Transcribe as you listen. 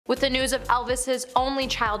With the news of Elvis's only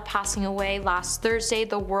child passing away last Thursday,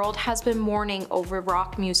 the world has been mourning over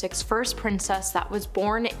rock music's first princess that was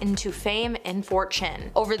born into fame and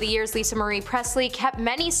fortune. Over the years, Lisa Marie Presley kept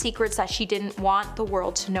many secrets that she didn't want the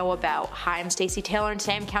world to know about. Hi, I'm Stacey Taylor, and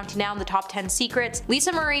today I'm counting down the top 10 secrets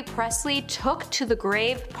Lisa Marie Presley took to the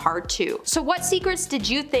grave, part 2. So what secrets did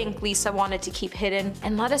you think Lisa wanted to keep hidden?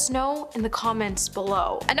 And let us know in the comments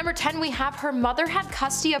below. At number 10, we have her mother had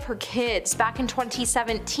custody of her kids. Back in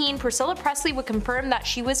 2017, Priscilla Presley would confirm that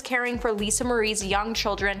she was caring for Lisa Marie's young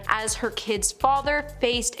children as her kid's father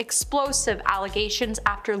faced explosive allegations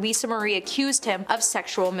after Lisa Marie accused him of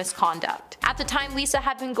sexual misconduct. At the time, Lisa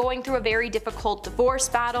had been going through a very difficult divorce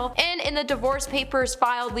battle, and in the divorce papers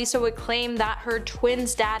filed, Lisa would claim that her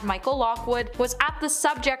twins' dad, Michael Lockwood, was at the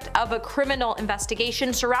subject of a criminal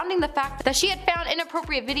investigation surrounding the fact that she had found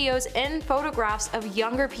inappropriate videos and photographs of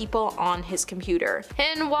younger people on his computer.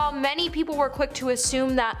 And while many people were quick to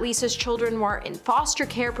assume that Lisa's children were in foster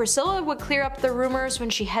care, Priscilla would clear up the rumors when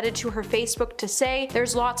she headed to her Facebook to say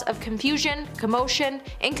there's lots of confusion, commotion,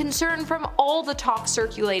 and concern from all the talk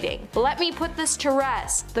circulating. Let me put this to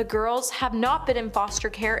rest. The girls have not been in foster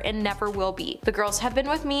care and never will be. The girls have been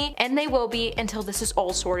with me and they will be until this is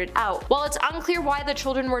all sorted out. While it's unclear why the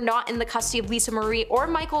children were not in the custody of Lisa Marie or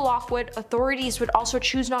Michael Lockwood, authorities would also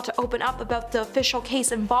choose not to open up about the official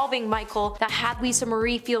case involving Michael that had Lisa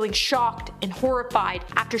Marie feeling shocked and horrified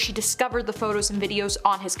after she discovered the photos and videos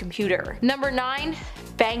on his computer. Number 9.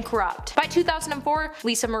 Bankrupt. By 2004,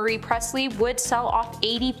 Lisa Marie Presley would sell off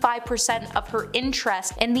 85% of her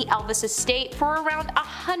interest in the Elvis estate for around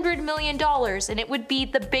 $100 million, and it would be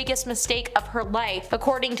the biggest mistake of her life.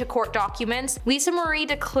 According to court documents, Lisa Marie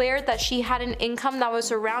declared that she had an income that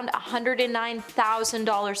was around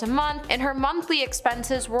 $109,000 a month, and her monthly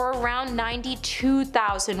expenses were around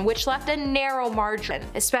 $92,000, which left a narrow margin,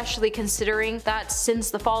 especially considering that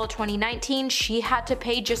since the fall of 2019, she had to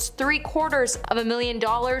pay just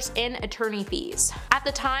 $750,000 in attorney fees. At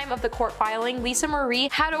the time of the court filing, Lisa Marie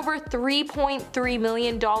had over $3.3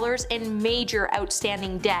 million in major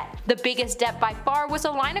outstanding debt. The biggest debt by far was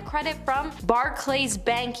a line of credit from Barclays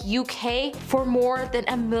Bank UK for more than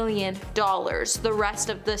 $1 million. The rest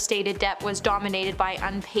of the stated debt was dominated by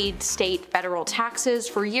unpaid state federal taxes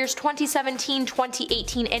for years 2017,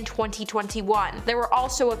 2018, and 2021. There were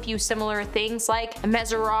also a few similar things like a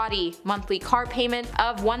Maserati monthly car payment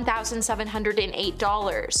of $1,708.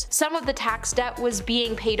 Some of the tax debt was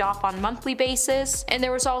being paid off on a monthly basis, and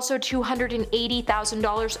there was also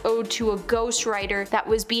 $280,000 owed to a ghostwriter that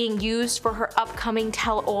was being used for her upcoming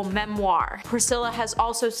tell-all memoir. Priscilla has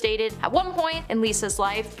also stated at one point in Lisa's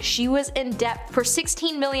life she was in debt for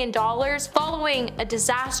 $16 million following a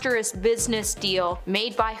disastrous business deal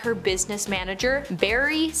made by her business manager,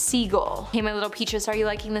 Barry Siegel. Hey my little peaches, are you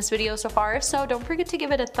liking this video so far? If so, don't forget to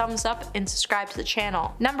give it a thumbs up and subscribe to the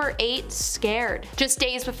channel. Number 8. Scared. Just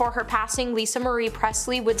days before her passing, Lisa Marie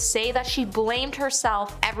Presley would say that she blamed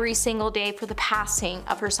herself every single day for the passing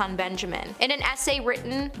of her son Benjamin. In an essay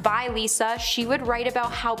written by Lisa, she would write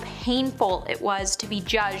about how painful it was to be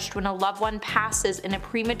judged when a loved one passes in a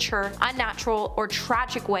premature, unnatural, or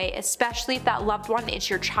tragic way, especially if that loved one is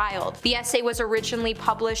your child. The essay was originally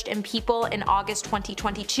published in People in August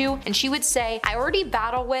 2022, and she would say, "I already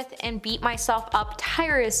battle with and beat myself up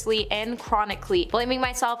tirelessly and chronically, blaming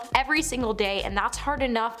myself every single day, and that's hard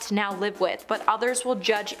enough to now live with, but others will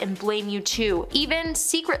judge and blame you too, even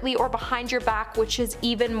secretly or behind your back, which is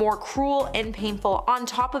even more cruel and painful. On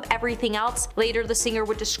top of everything else," later the singer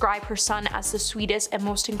would describe her son as the sweetest and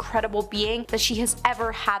most incredible being that she has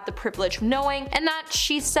ever had the privilege of knowing, and that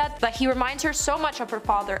she said that he reminds her so much of her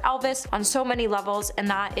father Elvis on so many levels, and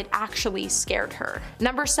that it actually scared her.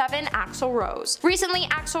 Number 7. AXL Rose. Recently,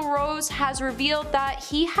 AXL Rose has revealed that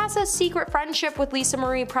he has a secret friendship with Lisa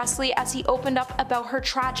Marie Presley as he opened up about her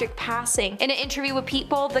tragic passing. In an interview with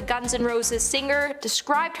People, the Guns N' Roses singer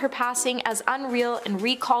described her passing as unreal and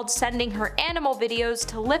recalled sending her animal videos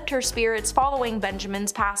to lift her spirits following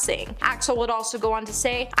Benjamin's passing. AXL would also go on to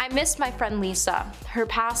say, "I miss my friend Lisa. Her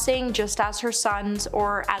passing, just as her son's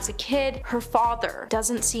or as a kid, her father,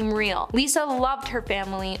 doesn't seem real. Lisa loved her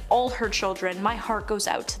family, all her children. My heart goes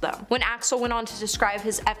out to them." When AXL went on to describe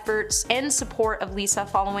his efforts and support of Lisa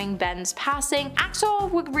following Ben's passing, AXL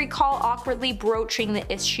would recall awkwardly broaching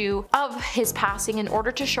the issue of his passing in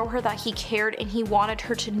order to show her that he cared, and he wanted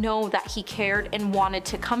her to know that he cared and wanted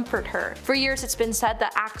to comfort her. For years, it's been said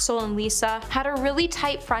that AXL and Lisa had a really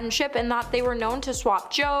tight friendship and that they were known to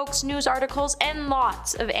swap jokes, news articles, and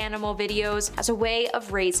lots of animal videos as a way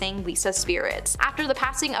of raising Lisa's spirits. After the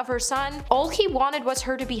passing of her son, all he wanted was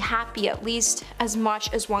her to be happy, at least as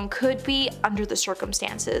much as one could be under the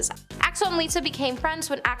circumstances. Axel and Lisa became friends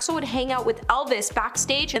when Axel would hang out with Elvis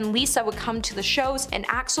backstage and Lisa would come to the shows, and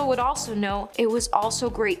Axel would also know it was also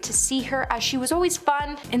great to see her as she was always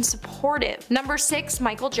fun and supportive. Number 6.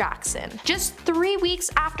 Michael Jackson. Just 3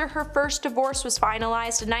 weeks after her first divorce was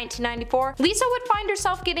finalized in 1994, Lisa would find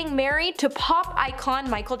herself getting married to pop icon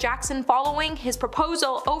Michael Jackson following his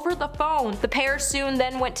proposal over the phone. The pair soon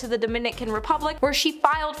then went to the Dominican Republic, where she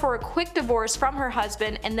filed for a quick divorce from her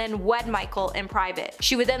husband and then wed Michael in private.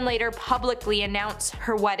 She would then later publicly announce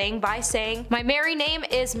her wedding by saying, "My married name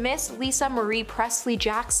is Miss Lisa Marie Presley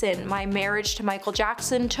Jackson. My marriage to Michael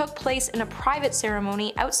Jackson took place in a private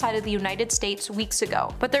ceremony outside of the United States weeks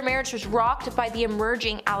ago, but their marriage was rocked by the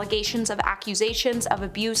emerging allegations of accusations of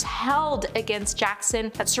abuse held against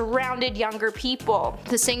Jackson that surrounded younger people."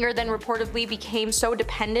 The singer then reportedly became so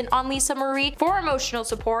dependent on Lisa Marie for emotional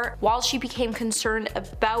support while she became concerned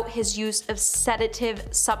about his use of sedative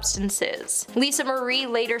substances. Lisa Marie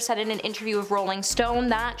later said in an interview with Rolling Stone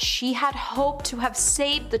that she had hoped to have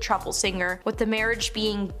saved the trouble singer, with the marriage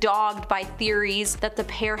being dogged by theories that the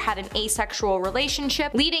pair had an asexual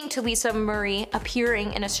relationship, leading to Lisa Marie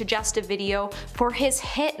appearing in a suggestive video for his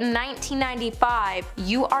hit in 1995,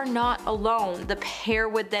 "You Are Not Alone." The pair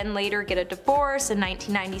would then later get a divorce in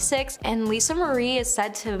 1996, and Lisa Marie is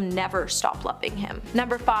said to never stop loving him.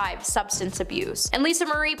 Number 5. Substance abuse. In Lisa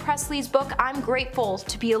Marie Presley's book I'm Grateful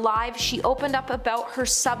to Be Alive, she opened up about her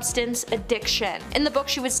substance addiction. In the book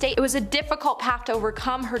she would state it was a difficult path to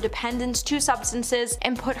overcome her dependence to substances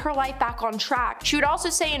and put her life back on track. She would also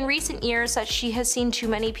say in recent years that she has seen too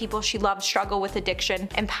many people she loved struggle with addiction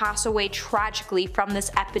and pass away tragically from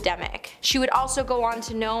this epidemic. She would also go on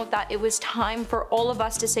to note that it was time for all of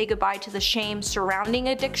us to say goodbye to the shame surrounding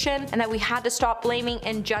addiction, and that we had to stop blaming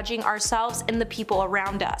and judging ourselves and the people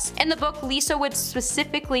around us. In the book, Lisa would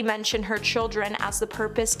specifically mention her children as the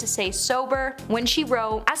purpose to stay sober when she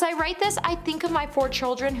wrote, "As I write this, I think of my 4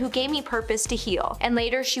 children who gave me purpose to heal." And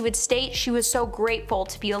later she would state she was so grateful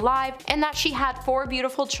to be alive and that she had 4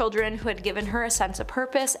 beautiful children who had given her a sense of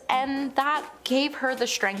purpose, and that gave her the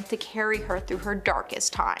strength to carry her through her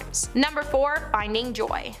darkest times. Number 4. Finding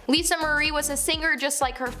joy. Lisa Marie was a singer just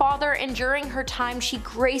like her father, and during her time she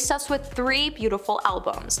graced us with 3 beautiful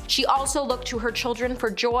albums. She also looked to her children for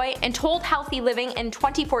joy and told Healthy Living in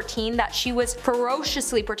 2014 that she was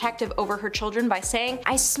ferociously protective over her children by saying,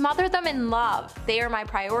 "I smother them in love. They are my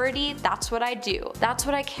priority. That's what I do. That's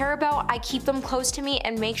what I care about. I keep them close to me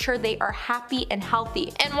and make sure they are happy and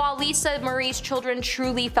healthy." And while Lisa Marie's children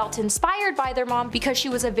truly felt inspired by their mom because she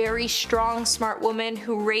was a very strong, smart woman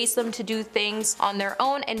who raised them to do things on their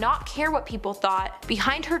own and not care what people thought,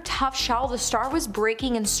 behind her tough shell the star was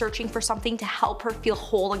breaking and searching for something to help her feel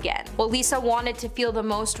whole again. What Lisa wanted to feel the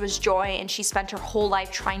most was joy, and she spent her whole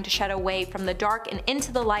life trying to shed away from the dark and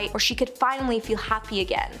into the light where she could finally feel happy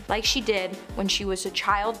again, like she did when she was a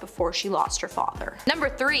child before she lost her father. Number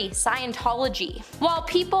 3. Scientology. While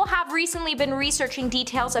people have recently been researching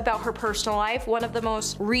details about her personal life, one of the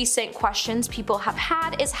most recent questions people have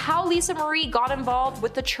had is how Lisa Marie got involved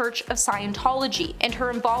with the Church of Scientology, and her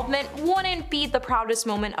involvement wouldn't be the proudest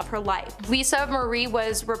moment of her life. Lisa Marie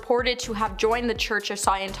was reported to have joined the Church of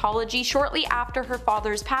Scientology shortly after her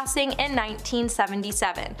father's passing in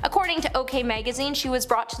 1977. According to OK Magazine, she was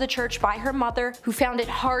brought to the church by her mother, who found it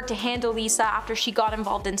hard to handle Lisa after she got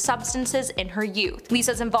involved in substances in her youth.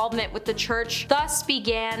 Lisa's involvement with the church thus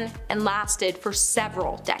began and lasted for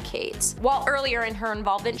several decades. While earlier in her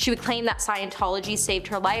involvement, she would claim that Scientology saved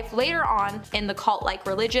her life, later on, in the cult-like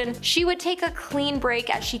religion, she would take a clean break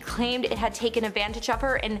as she claimed it had taken advantage of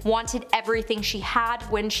her and wanted everything she had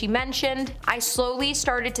when she mentioned, "I slowly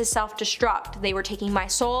started to self-destruct. They were taking my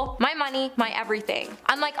soul, my money, my everything."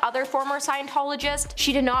 Unlike other former Scientologists,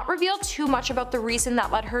 she did not reveal too much about the reason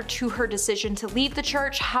that led her to her decision to leave the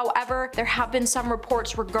church. However, there have been some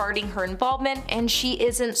reports regarding her involvement, and she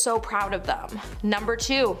isn't so proud of them. Number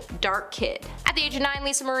 2. Dark kid. At the age of 9,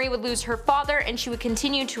 Lisa Marie would lose her father, and she would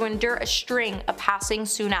continue to endure a string of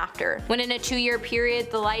passings soon after. When in a 2-year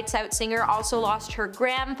period, the Lights Out singer also lost her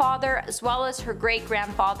grandfather as well as her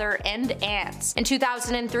great-grandfather and aunts. In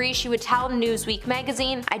 2003, she would tell Newsweek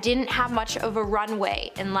magazine, "I didn't have much of a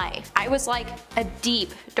runway in life. I was like a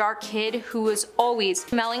deep, dark kid who was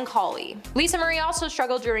always melancholy." Lisa Marie also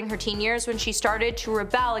struggled during her teen years when she started to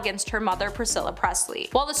rebel against her mother, Priscilla Presley.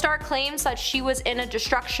 While the star claims that she was in a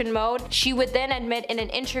destruction mode, she would then admit in an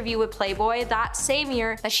interview with Playboy that same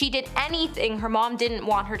year that she did anything her mom didn't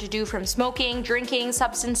want her to do, from smoking, drinking,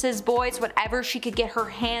 substances, boys, whatever she could get her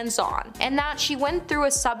hands on, and that she went through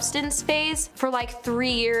a substance phase for like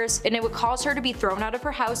 3 years, and it would cause her to be thrown out of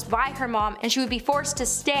her house by her mom, and she would be forced to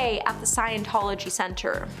stay at the Scientology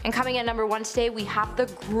Center. And coming at number 1 today, we have have the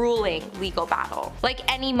grueling legal battle. Like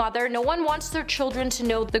any mother, no one wants their children to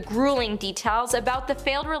know the grueling details about the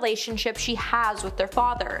failed relationship she has with their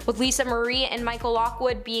father. With Lisa Marie and Michael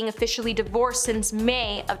Lockwood being officially divorced since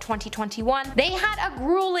May of 2021, they had a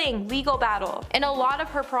grueling legal battle. And a lot of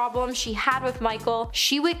her problems she had with Michael,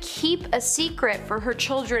 she would keep a secret for her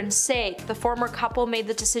children's sake. The former couple made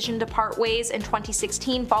the decision to part ways in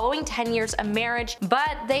 2016 following 10 years of marriage,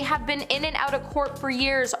 but they have been in and out of court for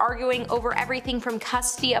years, arguing over everything from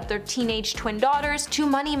custody of their teenage twin daughters to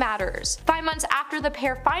money matters. 5 months after the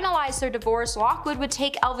pair finalized their divorce, Lockwood would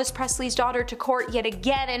take Elvis Presley's daughter to court yet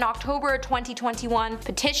again in October 2021,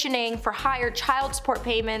 petitioning for higher child support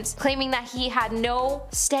payments, claiming that he had no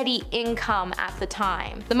steady income at the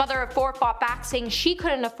time. The mother of 4 fought back, saying she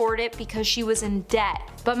couldn't afford it because she was in debt.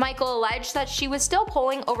 But Michael alleged that she was still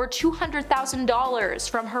pulling over $200,000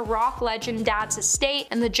 from her rock legend dad's estate,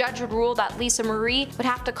 and the judge would rule that Lisa Marie would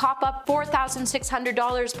have to cough up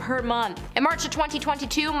 $4,600 per month. In March of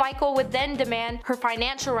 2022, Michael would then demand her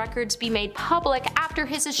financial records be made public after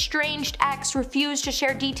his estranged ex refused to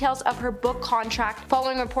share details of her book contract,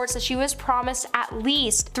 following reports that she was promised at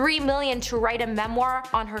least $3 million to write a memoir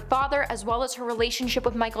on her father as well as her relationship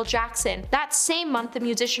with Michael Jackson. That same month, the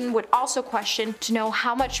musician would also question to know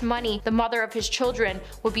how much money the mother of his children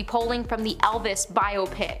would be pulling from the Elvis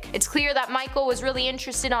biopic. It's clear that Michael was really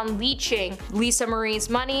interested on leeching Lisa Marie's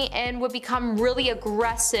money and would become really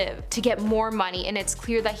aggressive to get more money, and it's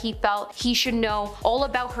clear that he felt he should know all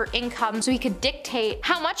about her income so he could dictate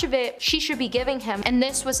how much of it she should be giving him, and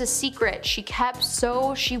this was a secret she kept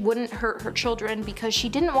so she wouldn't hurt her children because she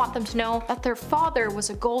didn't want them to know that their father was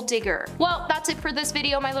a gold digger. Well, that's it for this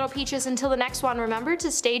video, my little peaches. Until the next one, remember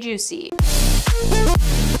to stay juicy.